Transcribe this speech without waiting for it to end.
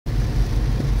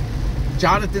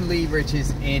Jonathan Lee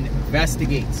Riches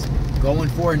investigates. Going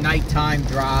for a nighttime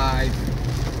drive.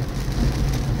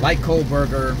 Like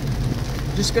Kohberger.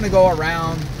 Just going to go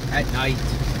around at night,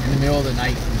 in the middle of the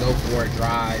night, and go for a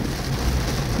drive.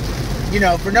 You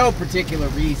know, for no particular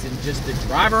reason, just to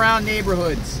drive around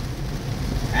neighborhoods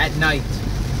at night.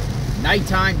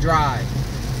 Nighttime drive.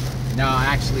 No,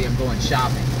 actually, I'm going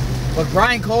shopping. But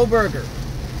Bryan Kohberger,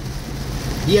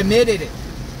 he admitted it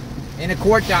in a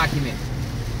court document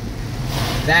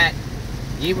that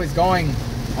he was going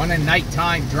on a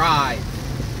nighttime drive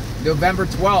November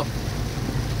 12th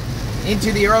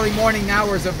into the early morning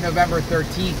hours of November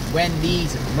 13th when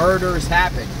these murders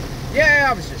happened. Yeah,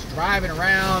 I was just driving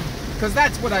around because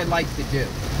that's what I like to do.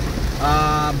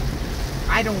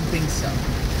 I don't think so.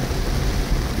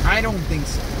 I don't think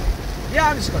so. Yeah,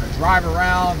 I'm just going to drive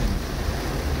around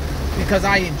because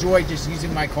I enjoy just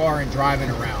using my car and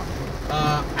driving around.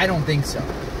 I don't think so.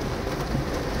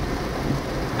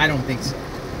 I don't think so.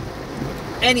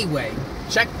 Anyway,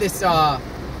 check this out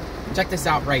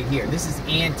right here. This is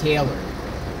Ann Taylor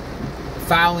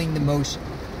filing the motion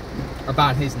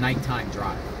about his nighttime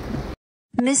drive.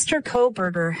 Mr.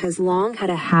 Kohberger has long had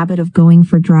a habit of going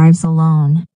for drives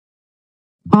alone.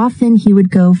 Often he would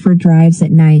go for drives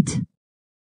at night.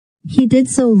 He did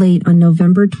so late on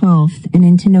November 12th and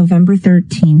into November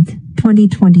 13th,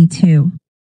 2022.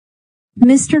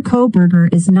 Mr.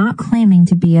 Kohberger is not claiming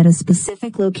to be at a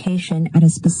specific location at a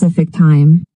specific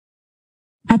time.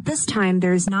 At this time,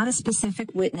 there is not a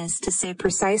specific witness to say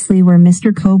precisely where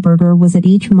Mr. Kohberger was at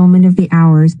each moment of the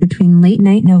hours between late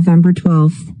night November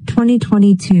 12th,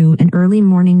 2022 and early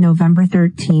morning November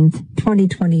 13th,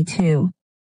 2022.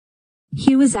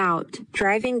 He was out,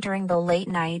 driving during the late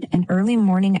night and early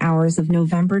morning hours of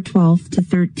November 12th to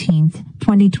 13th,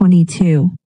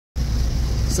 2022.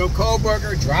 So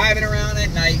Kohberger driving around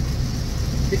at night,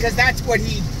 because that's what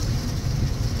he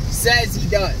says he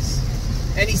does.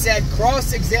 And he said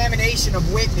cross-examination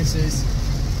of witnesses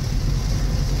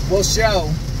will show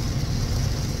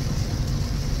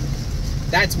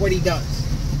that's what he does.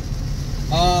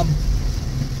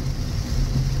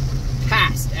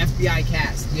 FBI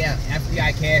cast. Yeah,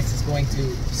 FBI cast is going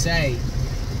to say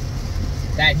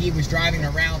that he was driving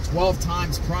around 12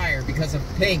 times prior because of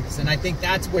pinks. And I think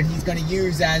that's what he's going to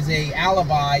use as a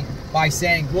alibi by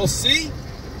saying, well, see,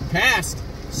 Cast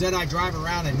said I drive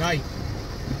around at night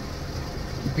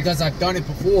because I've done it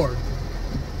before.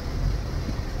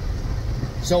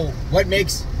 So what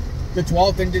makes the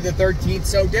 12th into the 13th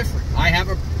so different? I have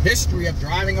a history of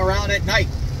driving around at night.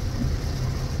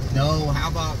 No, how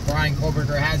about Bryan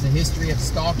Kohberger has a history of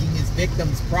stalking his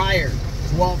victims prior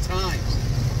 12 times,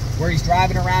 where he's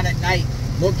driving around at night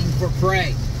looking for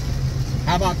prey.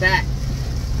 How about that?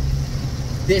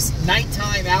 This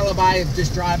nighttime alibi of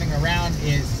just driving around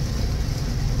is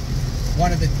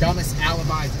one of the dumbest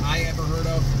alibis I ever heard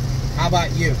of. How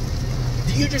about you?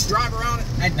 Do you just drive around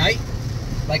at night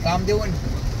like I'm doing?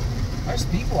 There's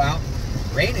people out,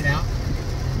 raining out.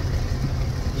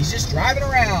 He's just driving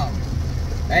around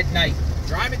at night,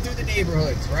 driving through the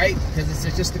neighborhoods, right? Because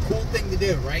it's just a cool thing to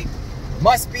do, right?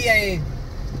 Must be a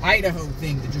Idaho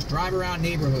thing to just drive around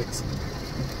neighborhoods.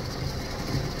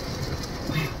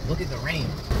 Wow, look at the rain.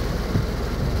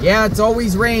 Yeah, it's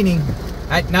always raining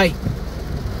at night.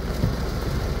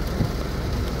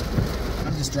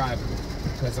 I'm just driving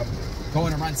because I'm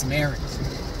going to run some errands.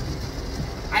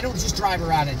 I don't just drive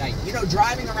around at night. You know,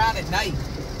 driving around at night,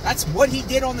 that's what he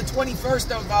did on the 21st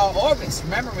of August.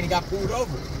 Remember when he got pulled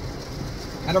over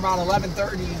at around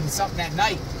 11:30 and something at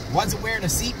night. Wasn't wearing a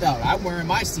seatbelt. I'm wearing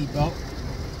my seatbelt.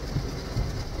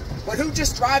 But who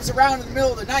just drives around in the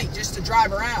middle of the night just to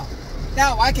drive around?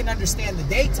 Now, I can understand the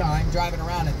daytime, driving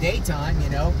around at daytime, you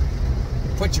know.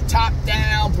 Put your top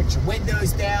down, put your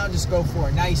windows down, just go for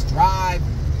a nice drive,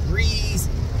 breeze,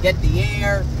 get the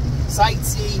air,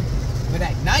 sightsee. But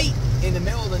at night, in the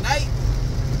middle of the night,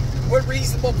 what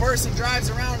reasonable person drives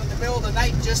around in the middle of the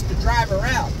night just to drive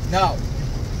around? No.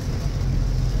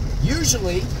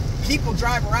 Usually, people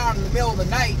drive around in the middle of the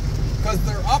night because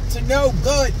they're up to no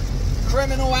good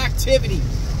criminal activity.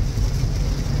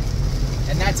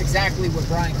 And that's exactly what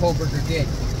Bryan Kohberger did.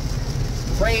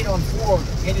 Preyed on 4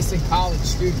 innocent college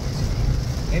students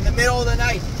in the middle of the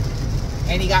night.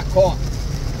 And he got caught.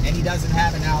 And he doesn't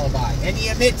have an alibi. And he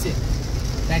admits it,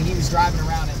 that he was driving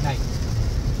around at night.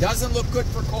 Doesn't look good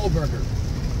for Kohberger.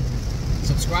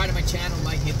 Subscribe to my channel,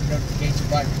 like, hit the notification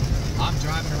button. I'm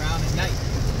driving around at night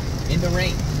in the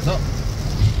rain. Look.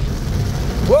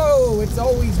 Whoa, it's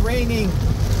always raining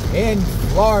in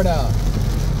Florida.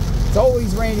 It's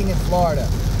always raining in Florida.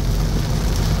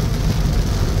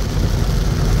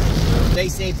 Stay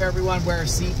safe, everyone. Wear a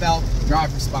seatbelt.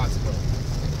 Drive responsibly.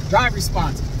 Drive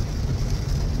responsibly.